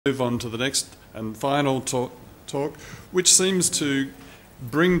Move on to the next and final talk, which seems to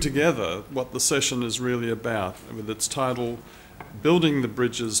bring together what the session is really about, with its title, Building the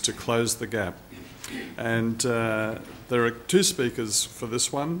Bridges to Close the Gap. And there are two speakers for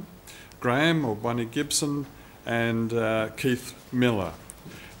this one, Grahame or Bonny Gibson and Keith Miller.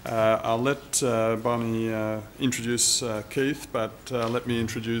 I'll let Bonny introduce Keith, but let me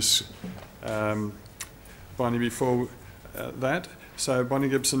introduce Bonny before that. So Bonny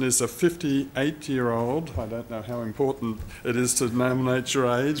Gibson is a 58-year-old, I don't know how important it is to nominate your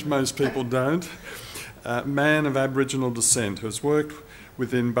age, most people don't, man of Aboriginal descent who has worked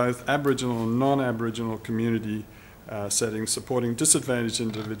within both Aboriginal and non-Aboriginal community settings, supporting disadvantaged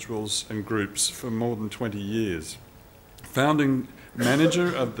individuals and groups for more than 20 years. Founding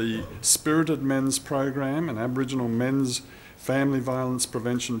manager of the Spirited Men's Program, an Aboriginal men's family violence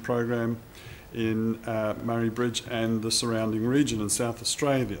prevention program in Murray Bridge and the surrounding region in South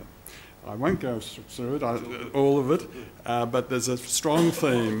Australia. I won't go through it, all of it, but there's a strong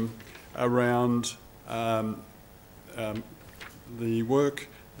theme around the work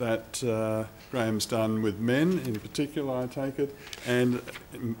that Grahame's done with men in particular, I take it, and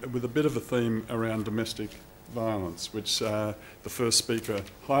with a bit of a theme around domestic violence, which the first speaker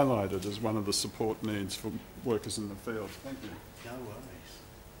highlighted as one of the support needs for workers in the field. Thank you. No worries.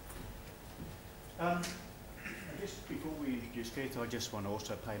 Just before we introduce Keith, I just want to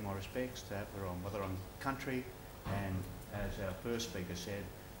also pay my respects to Wurrung country, and as our first speaker said,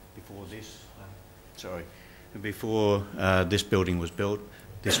 before this building was built,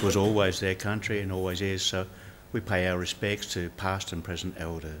 this was always their country and always is, so we pay our respects to past and present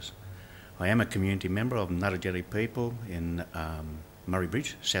elders. I am a community member of Nunga people in Murray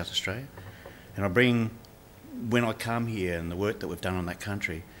Bridge, South Australia, and when I come here and the work that we've done on that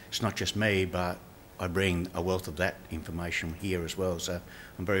country, it's not just me, but I bring a wealth of that information here as well. So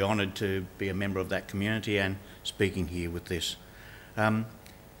I'm very honoured to be a member of that community and speaking here with this. To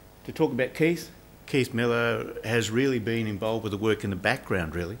talk about Keith Miller has really been involved with the work in the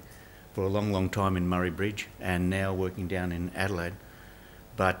background really for a long, long time in Murray Bridge and now working down in Adelaide.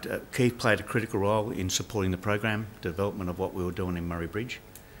 But Keith played a critical role in supporting the program, development of what we were doing in Murray Bridge,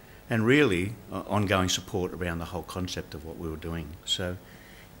 and really ongoing support around the whole concept of what we were doing. So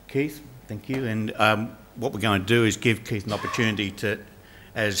Keith, thank you. And what we're going to do is give Keith an opportunity to,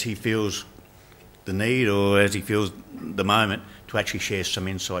 as he feels the need or as he feels the moment, to actually share some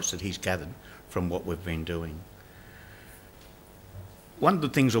insights that he's gathered from what we've been doing. One of the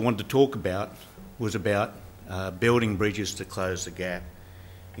things I wanted to talk about was about building bridges to close the gap,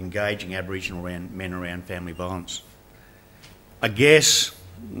 engaging Aboriginal men around family violence. I guess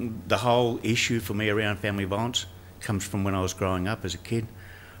the whole issue for me around family violence comes from when I was growing up as a kid.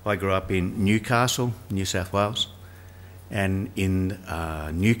 I grew up in Newcastle, New South Wales, and in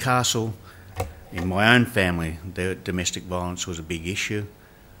Newcastle, in my own family, the domestic violence was a big issue.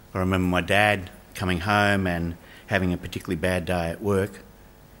 I remember my dad coming home and having a particularly bad day at work,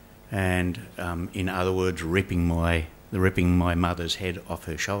 and in other words, ripping my mother's head off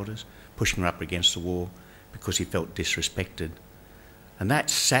her shoulders, pushing her up against the wall because he felt disrespected. And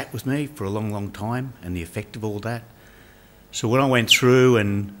that sat with me for a long, long time, and the effect of all that. So when I went through a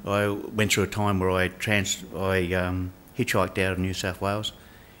time where I hitchhiked out of New South Wales,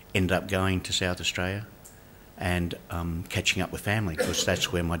 ended up going to South Australia and catching up with family, because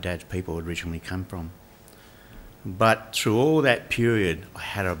that's where my dad's people originally come from. But through all that period, I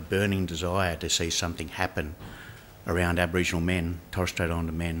had a burning desire to see something happen around Aboriginal men, Torres Strait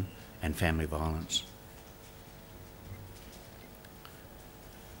Islander men, and family violence.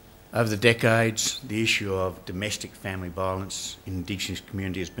 Over the decades, the issue of domestic family violence in Indigenous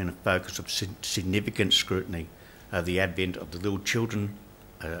communities has been a focus of significant scrutiny over the advent of the Little Children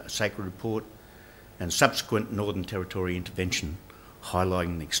Sacred Report and subsequent Northern Territory intervention,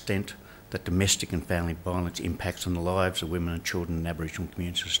 highlighting the extent that domestic and family violence impacts on the lives of women and children in Aboriginal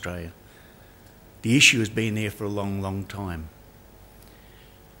communities of Australia. The issue has been there for a long, long time.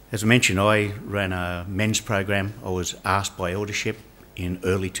 As I mentioned, I ran a men's program. I was asked by eldership in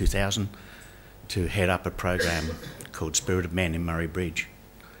early 2000 to head up a program called Spirited Men in Murray Bridge.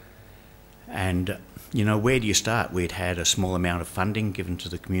 And, you know, where do you start? We'd had a small amount of funding given to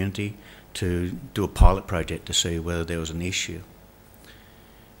the community to do a pilot project to see whether there was an issue.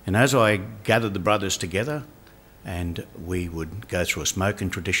 And as I gathered the brothers together, and we would go through a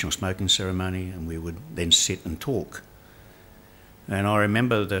traditional smoking ceremony, and we would then sit and talk. And I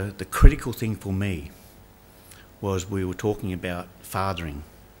remember the critical thing for me was we were talking about fathering.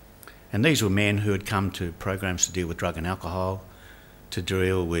 And these were men who had come to programs to deal with drug and alcohol, to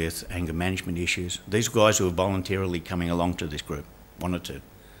deal with anger management issues. These guys who were voluntarily coming along to this group, wanted to.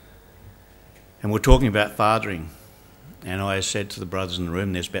 And we're talking about fathering. And I said to the brothers in the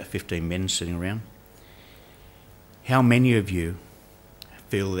room, there's about 15 men sitting around, how many of you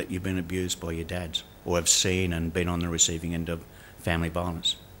feel that you've been abused by your dads or have seen and been on the receiving end of family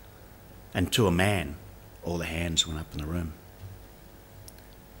violence? And to a man, all the hands went up in the room.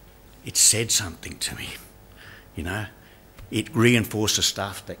 It said something to me, you know. It reinforced the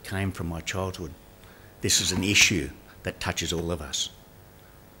stuff that came from my childhood. This is an issue that touches all of us.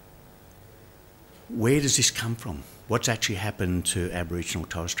 Where does this come from? What's actually happened to Aboriginal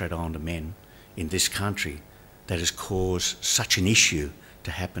Torres Strait Islander men in this country that has caused such an issue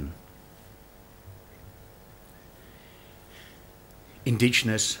to happen?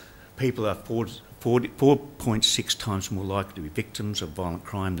 Indigenous people are 4.6 times more likely to be victims of violent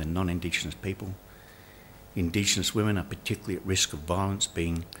crime than non-Indigenous people. Indigenous women are particularly at risk of violence,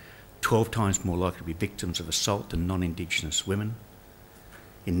 being 12 times more likely to be victims of assault than non-Indigenous women.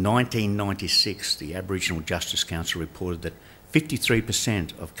 In 1996, the Aboriginal Justice Council reported that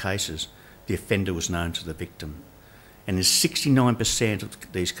 53% of cases, the offender was known to the victim. And in 69%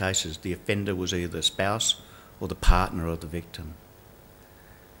 of these cases, the offender was either the spouse or the partner of the victim.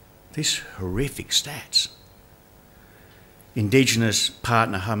 These horrific stats. Indigenous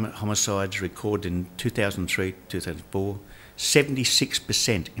partner homicides recorded in 2003-2004,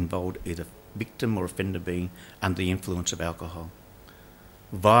 76% involved either victim or offender being under the influence of alcohol.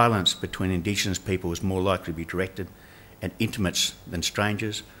 Violence between Indigenous people was more likely to be directed at intimates than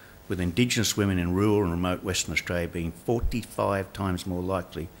strangers, with Indigenous women in rural and remote Western Australia being 45 times more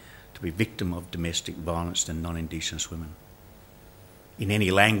likely to be victim of domestic violence than non-Indigenous women. In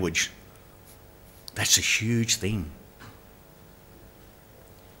any language, that's a huge thing.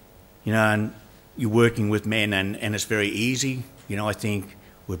 You know, and you're working with men and it's very easy. You know, I think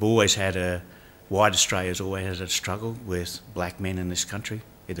we've always had white Australia's always had a struggle with black men in this country,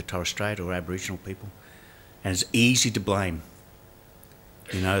 either Torres Strait or Aboriginal people. And it's easy to blame.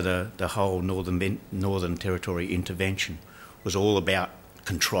 You know, the whole Northern Territory intervention was all about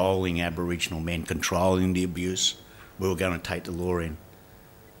controlling Aboriginal men, controlling the abuse. We were going to take the law in.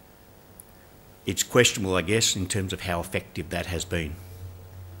 It's questionable, I guess, in terms of how effective that has been.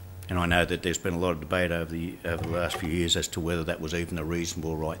 And I know that there's been a lot of debate over the last few years as to whether that was even a reasonable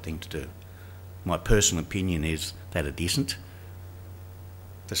or right thing to do. My personal opinion is that it isn't.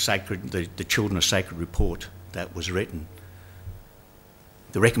 The Children of Sacred report that was written,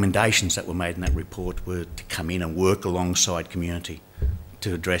 the recommendations that were made in that report were to come in and work alongside community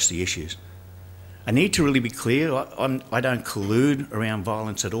to address the issues. I need to really be clear, I don't collude around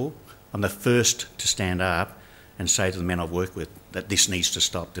violence at all. I'm the first to stand up and say to the men I've worked with that this needs to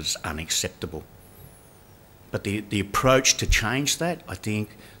stop, that it's unacceptable. But the approach to change that, I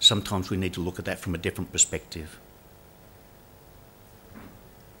think sometimes we need to look at that from a different perspective.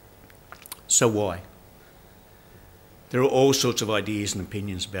 So why? There are all sorts of ideas and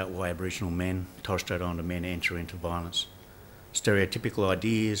opinions about why Aboriginal men, Torres Strait Islander men, enter into violence. Stereotypical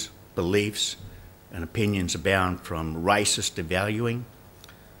ideas, beliefs and opinions abound, from racist devaluing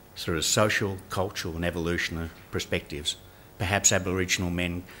through to social, cultural and evolutionary perspectives. Perhaps Aboriginal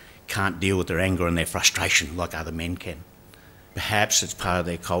men can't deal with their anger and their frustration like other men can. Perhaps it's part of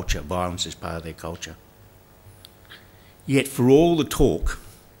their culture, violence is part of their culture. Yet for all the talk,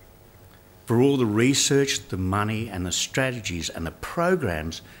 for all the research, the money and the strategies and the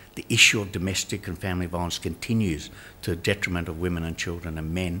programs, the issue of domestic and family violence continues to the detriment of women and children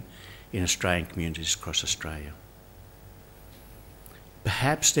and men in Australian communities across Australia.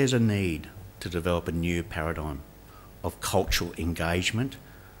 Perhaps there's a need to develop a new paradigm of cultural engagement,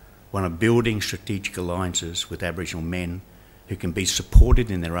 one of building strategic alliances with Aboriginal men who can be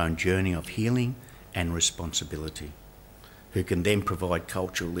supported in their own journey of healing and responsibility, who can then provide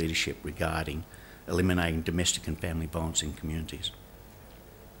cultural leadership regarding eliminating domestic and family violence in communities.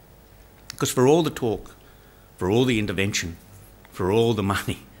 Because for all the talk, for all the intervention, for all the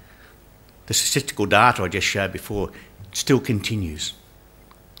money, the statistical data I just showed before still continues,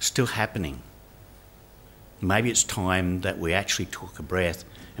 still happening. Maybe it's time that we actually took a breath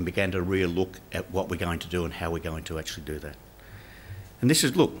and began to really look at what we're going to do and how we're going to actually do that. And this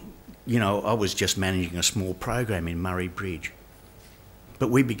is, look, you know, I was just managing a small program in Murray Bridge, but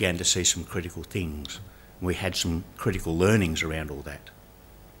we began to see some critical things. We had some critical learnings around all that.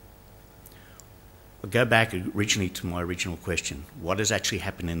 I'll go back originally to my original question. What has actually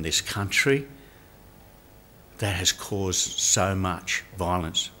happened in this country that has caused so much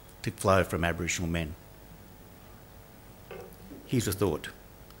violence to flow from Aboriginal men? Here's a thought.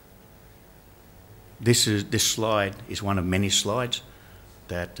 This slide is one of many slides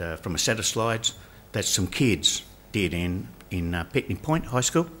that, from a set of slides that some kids did in Picnic Point High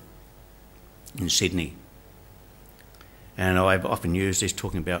School. in Sydney. And I've often used this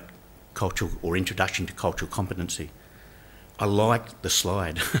talking about cultural or introduction to cultural competency. I like the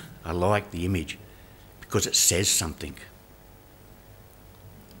slide, I like the image because it says something.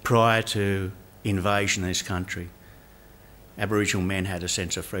 Prior to invasion of this country, Aboriginal men had a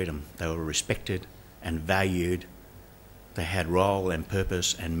sense of freedom. They were respected and valued. They had role and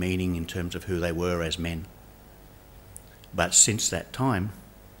purpose and meaning in terms of who they were as men. But since that time,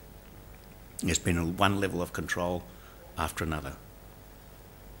 there's been one level of control after another.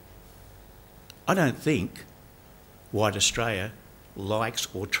 I don't think white Australia likes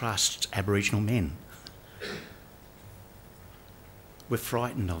or trusts Aboriginal men. We're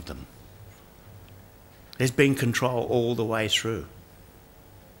frightened of them. There's been control all the way through,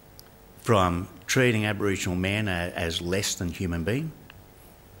 from treating Aboriginal men as less than human beings.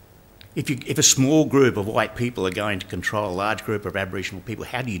 If a small group of white people are going to control a large group of Aboriginal people,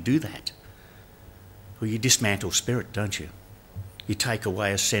 how do you do that? Well, you dismantle spirit, don't you? You take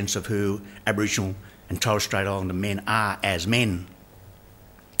away a sense of who Aboriginal and Torres Strait Islander men are as men.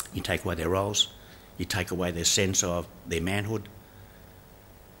 You take away their roles. You take away their sense of their manhood.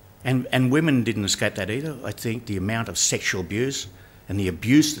 And women didn't escape that either. I think the amount of sexual abuse and the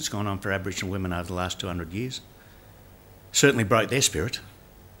abuse that's gone on for Aboriginal women over the last 200 years certainly broke their spirit.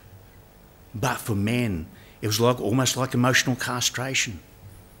 But for men, it was almost like emotional castration.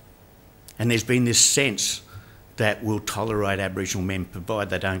 And there's been this sense that we'll tolerate Aboriginal men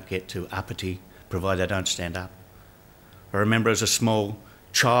provided they don't get too uppity, provided they don't stand up. I remember as a small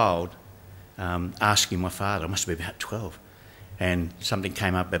child asking my father, I must be about 12, and something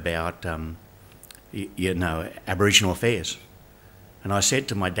came up about, Aboriginal affairs. And I said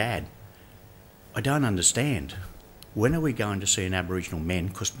to my dad, I don't understand. When are we going to see an Aboriginal man,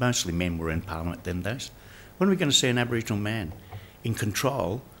 because mostly men were in Parliament then days, when are we going to see an Aboriginal man in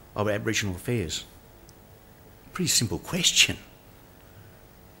control of Aboriginal affairs? Pretty simple question.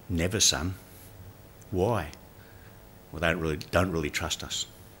 Never, son. Why? Well, they don't really trust us.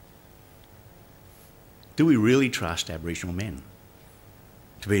 Do we really trust Aboriginal men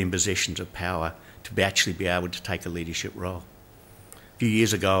to be in positions of power, to actually be able to take a leadership role? A few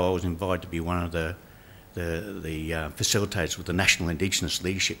years ago, I was invited to be one of the facilitators with the National Indigenous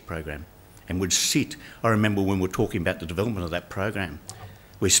Leadership Program, and would sit. I remember when we were talking about the development of that program,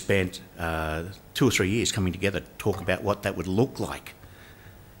 we spent 2 or 3 years coming together to talk about what that would look like.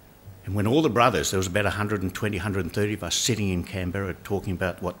 And when all the brothers, there was about 120, 130 of us sitting in Canberra talking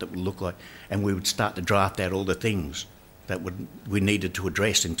about what that would look like, and we would start to draft out all the things that we needed to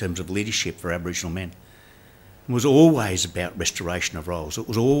address in terms of leadership for Aboriginal men. It was always about restoration of roles. It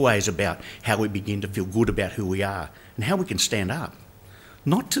was always about how we begin to feel good about who we are and how we can stand up,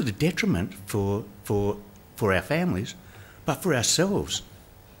 not to the detriment for our families, but for ourselves.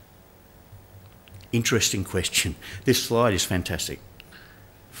 Interesting question. This slide is fantastic.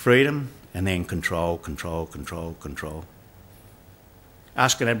 Freedom and then control, control, control, control.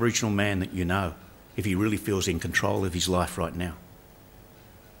 Ask an Aboriginal man that you know if he really feels in control of his life right now.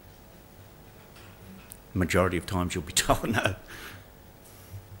 Majority of times you'll be told no.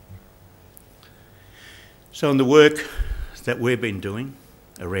 So in the work that we've been doing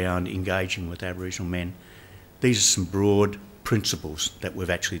around engaging with Aboriginal men, these are some broad principles that we've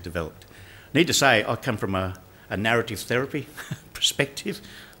actually developed. I need to say I come from a narrative therapy perspective.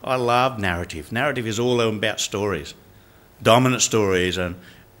 I love narrative. Narrative is all about stories, dominant stories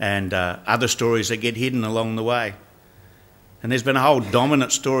and other stories that get hidden along the way. And there's been a whole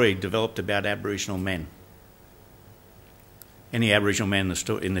dominant story developed about Aboriginal men. Any Aboriginal man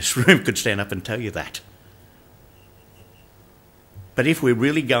in this room could stand up and tell you that. But if we're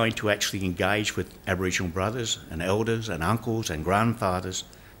really going to actually engage with Aboriginal brothers and elders and uncles and grandfathers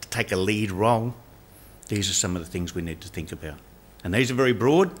to take a lead role, these are some of the things we need to think about. And these are very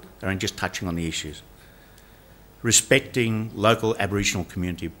broad, they're only just touching on the issues. Respecting local Aboriginal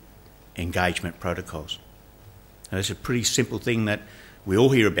community engagement protocols. Now, that's a pretty simple thing that we all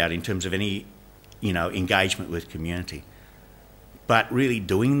hear about in terms of any, engagement with community. But really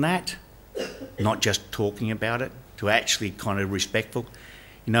doing that, not just talking about it, to actually kind of respectful.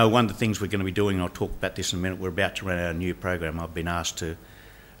 One of the things we're going to be doing, and I'll talk about this in a minute, we're about to run our new program. I've been asked to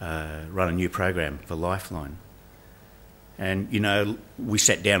run a new program for Lifeline. And, we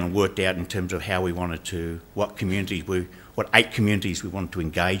sat down and worked out in terms of how we wanted to, what 8 communities we wanted to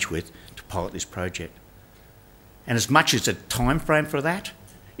engage with to pilot this project. And as much as a time frame for that,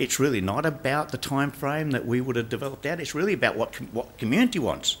 it's really not about the time frame that we would have developed out. It's really about what community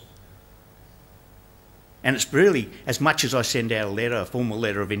wants. And it's really, as much as I send out a formal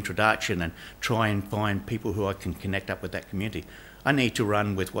letter of introduction and try and find people who I can connect up with that community, I need to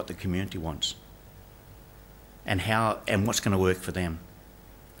run with what the community wants and what's going to work for them.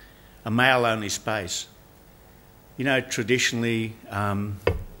 A male-only space. You know, traditionally, when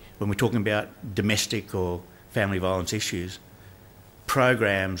we're talking about domestic or family violence issues,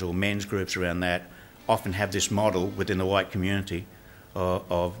 programs or men's groups around that often have this model within the white community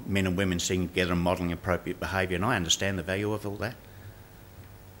of men and women sitting together and modelling appropriate behaviour, and I understand the value of all that.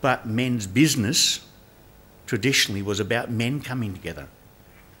 But men's business traditionally was about men coming together.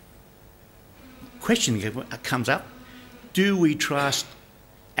 Question comes up, do we trust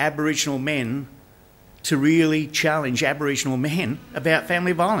Aboriginal men to really challenge Aboriginal men about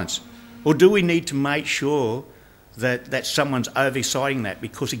family violence? Or do we need to make sure that someone's oversighting that?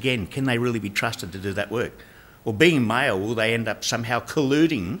 Because again, can they really be trusted to do that work? Or being male, will they end up somehow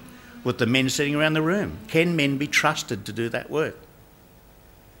colluding with the men sitting around the room? Can men be trusted to do that work?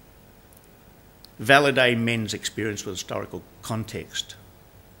 Validate men's experience with historical context.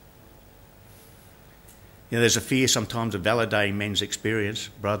 You know, there's a fear sometimes of validating men's experience,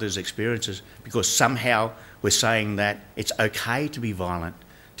 brothers' experiences, because somehow we're saying that it's okay to be violent,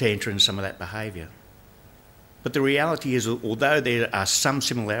 to enter into some of that behaviour. But the reality is, although there are some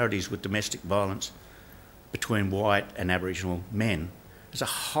similarities with domestic violence between white and Aboriginal men, there's a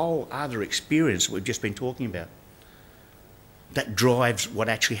whole other experience we've just been talking about that drives what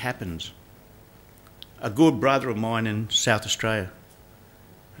actually happens. A good brother of mine in South Australia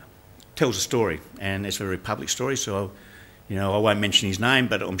tells a story, and it's a very public story, so I won't mention his name,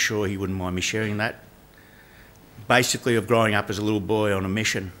 but I'm sure he wouldn't mind me sharing that. Basically, of growing up as a little boy on a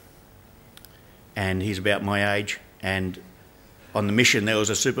mission, and he's about my age, and on the mission there was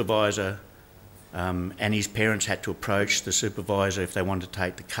a supervisor, and his parents had to approach the supervisor if they wanted to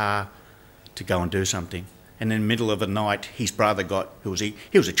take the car to go and do something. And in the middle of the night, his brother he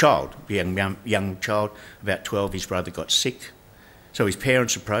was a child, a young child, about 12, his brother got sick. So his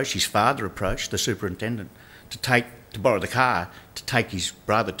parents approached, his father approached the superintendent to borrow the car to take his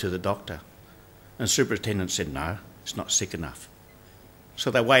brother to the doctor. And the superintendent said, no, it's not sick enough.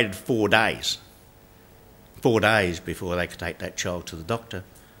 So they waited 4 days before they could take that child to the doctor,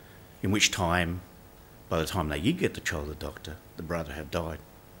 in which time, by the time they did get the child to the doctor, the brother had died.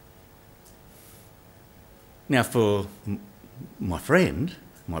 Now for my friend,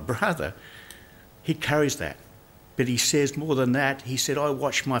 my brother, he carries that. But he says more than that. He said, I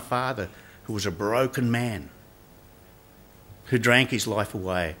watched my father, who was a broken man, who drank his life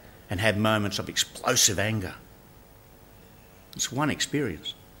away and had moments of explosive anger. It's one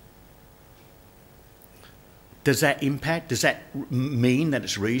experience. Does that impact? Does that mean that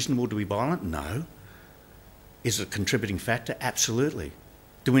it's reasonable to be violent? No. Is it a contributing factor? Absolutely.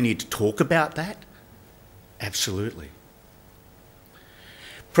 Do we need to talk about that? Absolutely.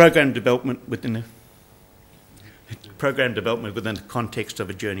 Program development within the context of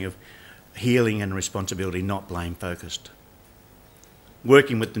a journey of healing and responsibility, not blame-focused.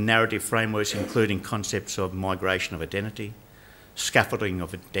 Working with the narrative frameworks, including concepts of migration of identity, scaffolding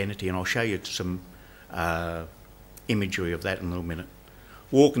of identity, and I'll show you some imagery of that in a little minute.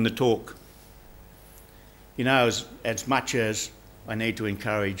 Walking the talk. You know, as much as I need to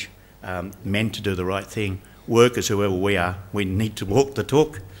encourage men to do the right thing, workers, whoever we are, we need to walk the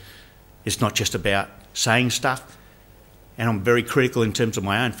talk. It's not just about saying stuff. And I'm very critical in terms of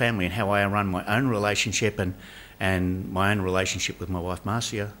my own family and how I run my own relationship and my own relationship with my wife,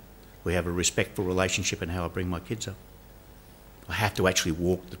 Marcia. We have a respectful relationship in how I bring my kids up. I have to actually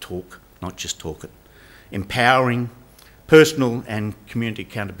walk the talk, not just talk it. Empowering personal and community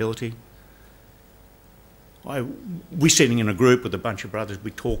accountability. We're sitting in a group with a bunch of brothers.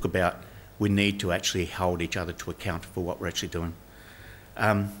 We talk about we need to actually hold each other to account for what we're actually doing.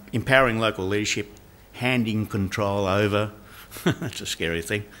 Empowering local leadership, handing control over. That's a scary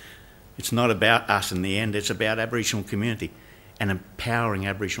thing. It's not about us in the end, it's about Aboriginal community and empowering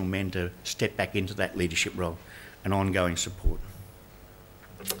Aboriginal men to step back into that leadership role and ongoing support.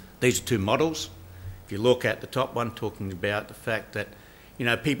 These are two models. If you look at the top one, talking about the fact that, you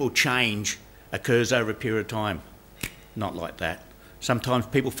know, people change occurs over a period of time. Not like that. Sometimes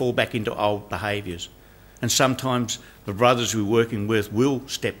people fall back into old behaviours, and sometimes the brothers we're working with will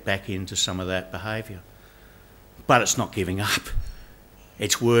step back into some of that behaviour. But it's not giving up.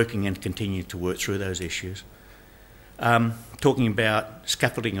 It's working and continuing to work through those issues. Talking about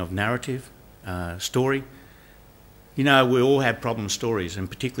scaffolding of narrative, story. You know, we all have problem stories, and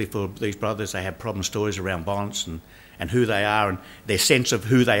particularly for these brothers, they have problem stories around violence and who they are and their sense of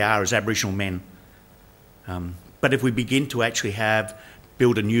who they are as Aboriginal men. But if we begin to actually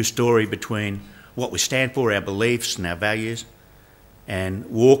build a new story between what we stand for, our beliefs and our values, and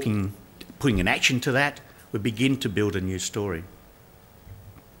putting an action to that, we begin to build a new story.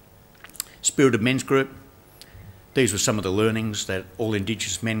 Spirited Men's Group. These were some of the learnings that all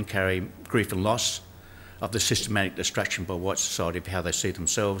Indigenous men carry grief and loss of the systematic destruction by white society of how they see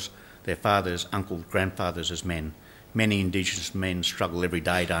themselves, their fathers, uncles, grandfathers as men. Many Indigenous men struggle every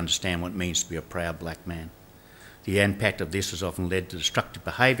day to understand what it means to be a proud black man. The impact of this has often led to destructive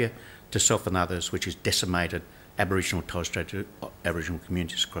behaviour to self and others, which has decimated Aboriginal and Torres Strait Aboriginal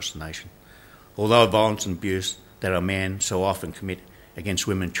communities across the nation. Although violence and abuse that our men so often commit against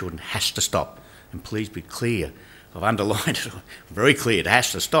women and children has to stop, and please be clear, I've underlined it, very clear, it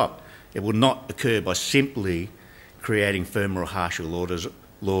has to stop. It will not occur by simply creating firmer or harsher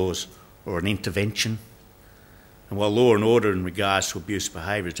laws or an intervention. And while law and order in regards to abuse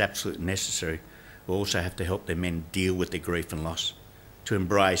behaviour is absolutely necessary, we also have to help their men deal with their grief and loss, to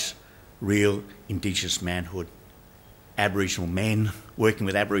embrace real Indigenous manhood, Aboriginal men, working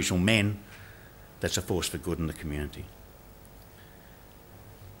with Aboriginal men, that's a force for good in the community.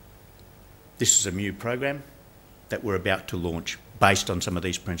 This is a new program that we're about to launch based on some of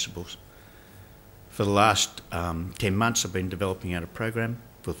these principles. For the last 10 months I've been developing out a program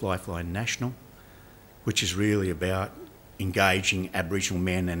with Lifeline National, which is really about engaging Aboriginal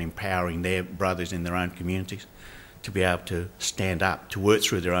men and empowering their brothers in their own communities to be able to stand up, to work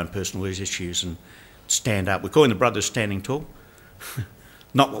through their own personal issues and stand up. We're calling the brothers Standing Tall,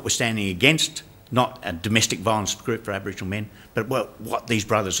 not what we're standing against, not a domestic violence group for Aboriginal men, but what these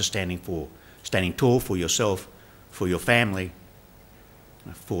brothers are standing for. Standing tall for yourself, for your family,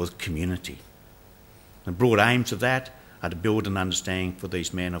 for the community. The broad aims of that are to build an understanding for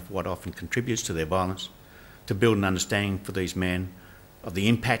these men of what often contributes to their violence, to build an understanding for these men of the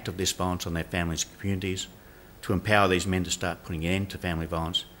impact of this violence on their families and communities, to empower these men to start putting an end to family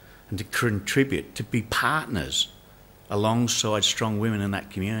violence, and to contribute, to be partners alongside strong women in that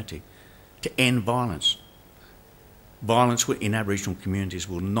community, to end violence. Violence in Aboriginal communities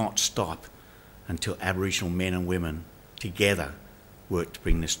will not stop until Aboriginal men and women together work to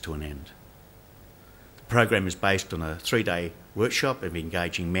bring this to an end. The program is based on a 3-day workshop of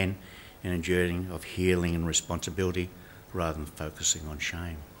engaging men in a journey of healing and responsibility rather than focusing on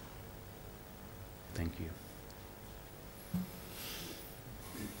shame. Thank you.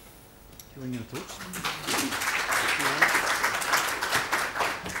 Do you have any thoughts?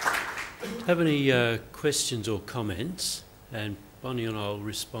 Have any questions or comments? And Bonny and I will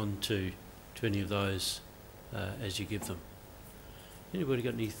respond to any of those as you give them. Anybody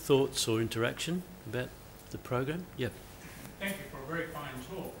got any thoughts or interaction about the program? Yep. Thank you for a very fine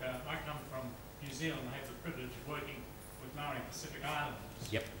talk. I come from New Zealand and have the privilege of working with Maori Pacific Islanders.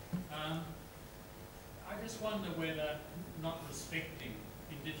 Yep. I just wonder whether not respecting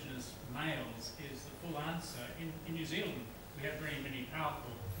Indigenous males is the full answer. In New Zealand, we have very many powerful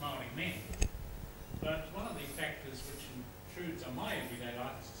Maori men. But one of the factors which intrudes on my everyday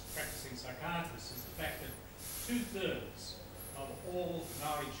life as a practicing psychiatrist is the fact that 2/3 of all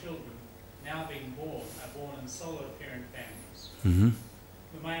Maori children now being born are born in solo parent families. Mm-hmm.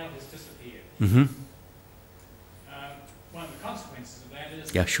 The male has disappeared. Mm-hmm. One of the consequences of that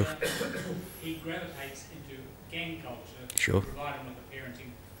is that he gravitates into gang culture, Sure. providing with the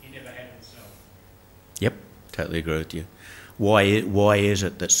parenting he never had himself. Yep, totally agree with you. Why is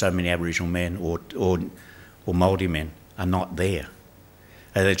it that so many Aboriginal men or Māori men are not there?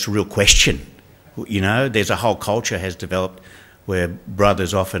 It's a real question. You know, there's a whole culture has developed where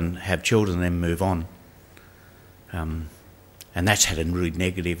brothers often have children and then move on. And that's had a really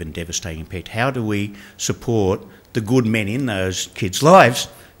negative and devastating impact. How do we support the good men in those kids' lives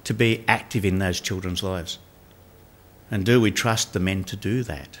to be active in those children's lives? And do we trust the men to do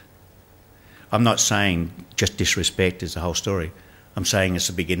that? I'm not saying just disrespect is the whole story. I'm saying it's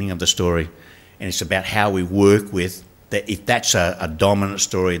the beginning of the story, and it's about how we work with that. If that's a dominant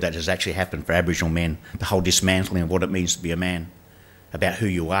story that has actually happened for Aboriginal men, the whole dismantling of what it means to be a man, about who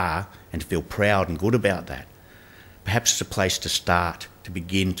you are, and to feel proud and good about that. Perhaps it's a place to start, to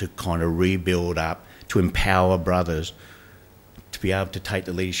begin to kind of rebuild up, to empower brothers to be able to take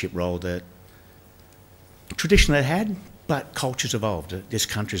the leadership role that traditionally they had, but culture's evolved, this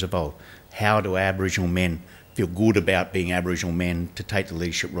country's evolved. How do Aboriginal men feel good about being Aboriginal men to take the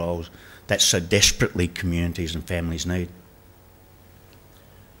leadership roles that so desperately communities and families need?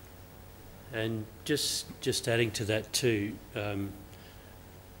 And just adding to that too,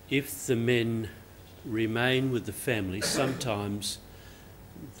 if the men remain with the family, sometimes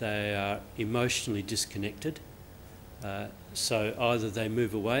they are emotionally disconnected. So either they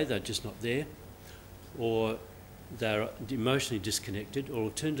move away, they're just not there, or they're emotionally disconnected, or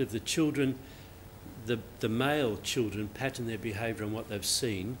alternatively the children, the male children pattern their behaviour on what they've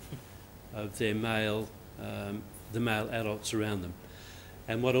seen of their the male adults around them.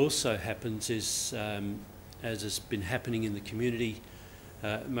 And what also happens is, as has been happening in the community,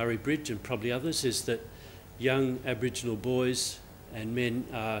 Murray Bridge and probably others, is that young Aboriginal boys and men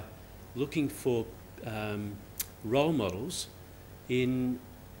are looking for role models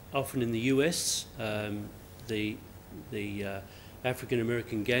often in the US, the African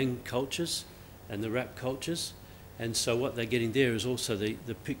American gang cultures and the rap cultures, and so what they're getting there is also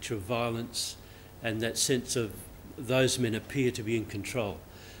the picture of violence and that sense of those men appear to be in control.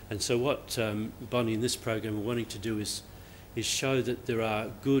 And so what Bonny in this program are wanting to do is show that there are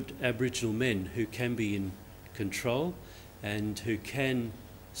good Aboriginal men who can be in control and who can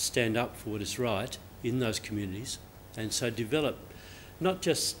stand up for what is right in those communities, and so develop not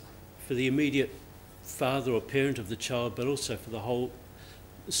just for the immediate father or parent of the child, but also for the whole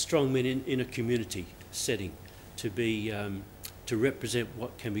strong men in a community setting to be to represent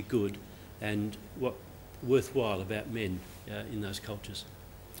what can be good and what worthwhile about men in those cultures.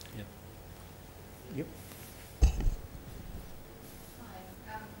 Yep. Yep. Hi,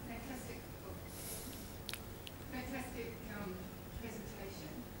 fantastic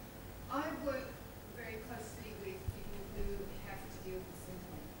presentation. I work very closely with people who have to deal with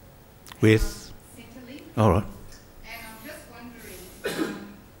Centrelink. Centrelink. All right. And I'm just wondering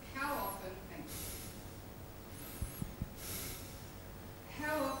how often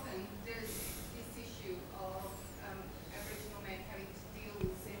does this issue of Aboriginal men having to deal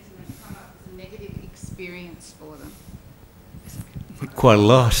with Centrelink come up as a negative experience for them? Quite a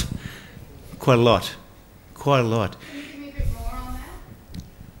lot. Quite a lot. Quite a lot. Can you give me a bit more on that?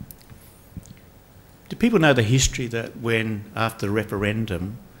 Do people know the history that when, after the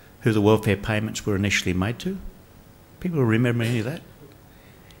referendum, who the welfare payments were initially made to? People remember any of that?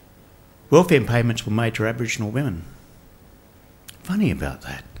 Welfare payments were made to Aboriginal women. Funny about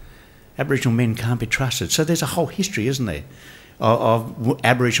that. Aboriginal men can't be trusted. So there's a whole history, isn't there, of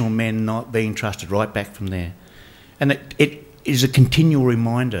Aboriginal men not being trusted right back from there. And it is a continual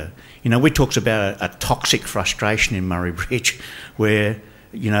reminder. You know, we talked about a toxic frustration in Murray Bridge where,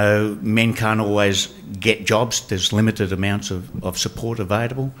 you know, men can't always get jobs. There's limited amounts of support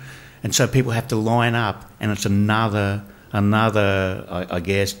available. And so people have to line up, and it's another, I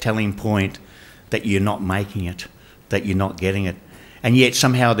guess, telling point that you're not making it, that you're not getting it. And yet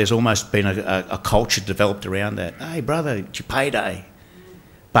somehow there's almost been a culture developed around that. Hey, brother, it's your payday.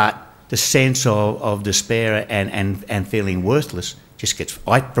 But the sense of despair and feeling worthless just gets,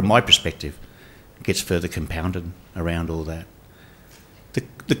 from my perspective, gets further compounded around all that.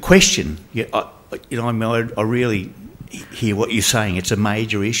 The question, I really hear what you're saying. It's a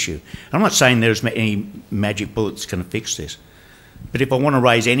major issue. I'm not saying there's any magic bullet that's going to fix this. But if I want to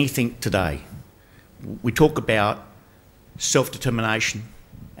raise anything today, we talk about self-determination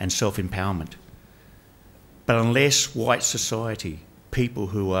and self-empowerment. But unless white society, people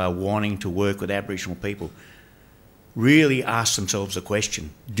who are wanting to work with Aboriginal people, really ask themselves the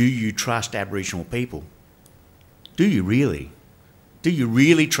question, do you trust Aboriginal people? Do you really? Do you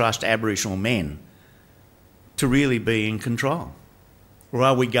really trust Aboriginal men to really be in control? Or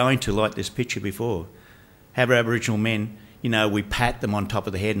are we going to, like this picture before, have Aboriginal men, you know, we pat them on top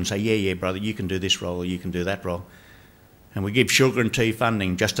of the head and say, yeah, brother, you can do this role or you can do that role. And we give sugar and tea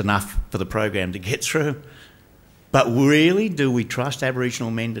funding just enough for the program to get through. But really, do we trust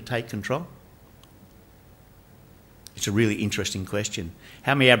Aboriginal men to take control? It's a really interesting question.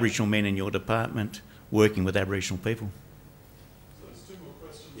 How many Aboriginal men in your department working with Aboriginal people? So there's two more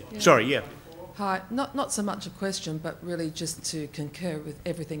questions. Yeah. Sorry, yeah. Hi, not so much a question, but really just to concur with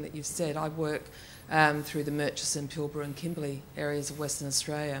everything that you've said. I work through the Murchison, Pilbara and Kimberley areas of Western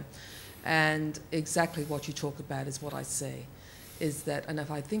Australia, and exactly what you talk about is what I see, is that, and if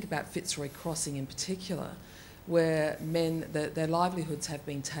I think about Fitzroy Crossing in particular, where men, their livelihoods have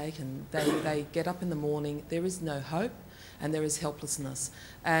been taken, they get up in the morning, there is no hope and there is helplessness.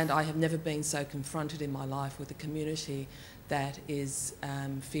 And I have never been so confronted in my life with a community that is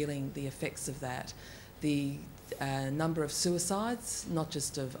feeling the effects of that. The number of suicides, not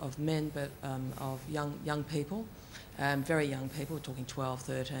just of men, but of young people, very young people, we're talking 12,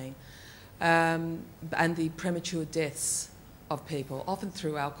 13, and the premature deaths of people, often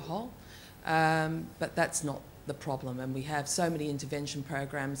through alcohol, but that's not the problem. And we have so many intervention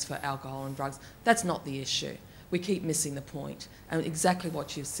programs for alcohol and drugs. That's not the issue. We keep missing the point. And exactly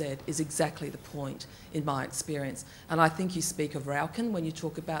what you've said is exactly the point in my experience. And I think you speak of Rauken when you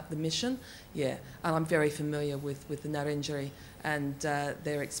talk about the mission. Yeah, and I'm very familiar with the Nurunjeri and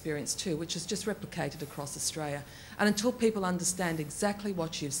their experience too, which is just replicated across Australia. And until people understand exactly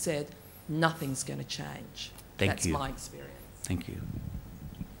what you've said, nothing's going to change. That's my experience. Thank you.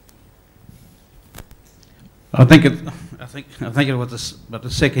 I think it was about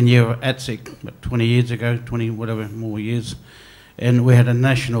the second year of ATSIC, about 20 years ago, 20 whatever more years, and we had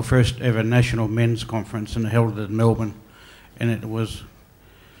a first ever national men's conference and held it in Melbourne, and it was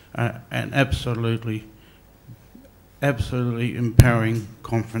an absolutely empowering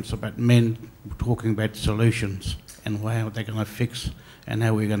conference about men talking about solutions and how they're going to fix and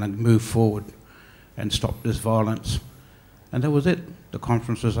how we're going to move forward and stop this violence. And that was it. The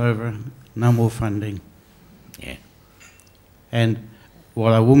conference was over. No more funding. Yeah. And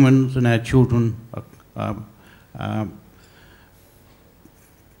while our women and our children are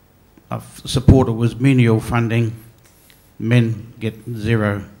supported with menial funding, men get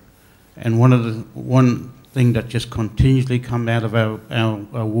zero. And one thing that just continuously come out of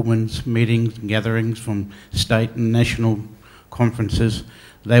our women's meetings and gatherings from state and national conferences,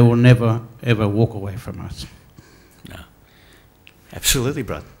 they will never ever walk away from us. No. Absolutely,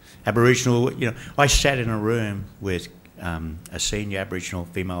 brother. Aboriginal, I sat in a room with a senior Aboriginal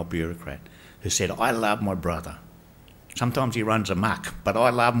female bureaucrat who said, I love my brother. Sometimes he runs amok, but I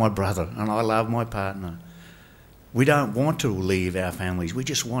love my brother and I love my partner. We don't want to leave our families. We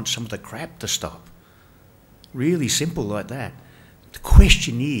just want some of the crap to stop. Really simple like that. The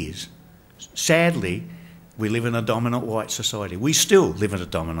question is, sadly, we live in a dominant white society. We still live in a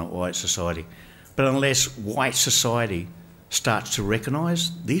dominant white society. But unless white society starts to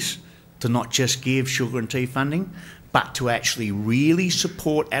recognise this, to not just give sugar and tea funding, but to actually really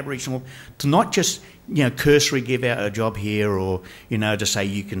support Aboriginal, to not just cursory give out a job here or to say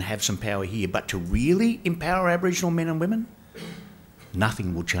you can have some power here, but to really empower Aboriginal men and women,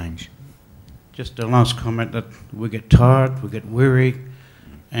 nothing will change. Just a last comment that we get tired, we get weary,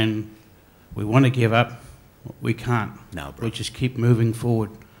 and we want to give up. We can't. No, bro. We just keep moving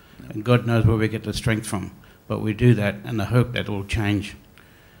forward, and God knows where we get the strength from. But we do that, and I hope that will change.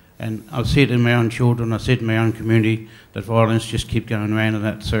 And I see it in my own children, I see it in my own community, that violence just keep going around in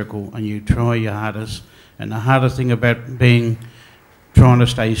that circle, and you try your hardest. And the hardest thing about trying to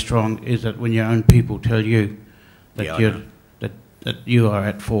stay strong is that when your own people tell you that that you are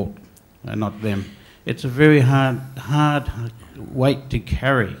at fault and not them. It's a very hard weight to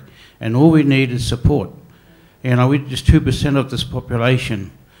carry, and all we need is support. We're just 2% of this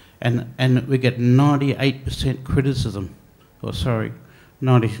population, and we get 98% criticism.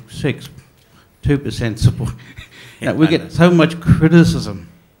 96, 2% support. We get so much criticism.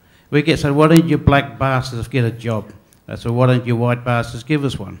 We get why don't you black bastards get a job? So why don't you white bastards give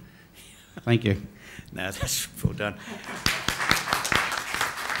us one? Thank you. No, that's well done.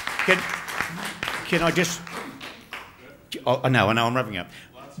 Can I just... Oh, no, I'm wrapping up.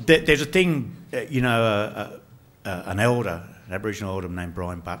 There's a thing, an elder, an Aboriginal elder named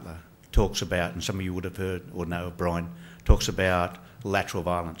Brian Butler, talks about, and some of you would have heard or know of Brian, talks about lateral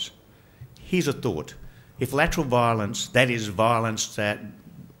violence. Here's a thought. If lateral violence, that is violence that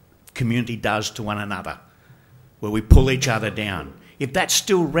community does to one another, where we pull each other down, if that's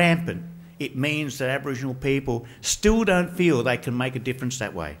still rampant, it means that Aboriginal people still don't feel they can make a difference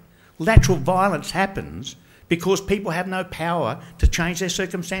that way. Lateral violence happens because people have no power to change their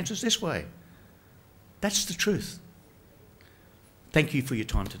circumstances this way. That's the truth. Thank you for your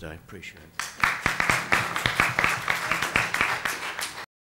time today. Appreciate it.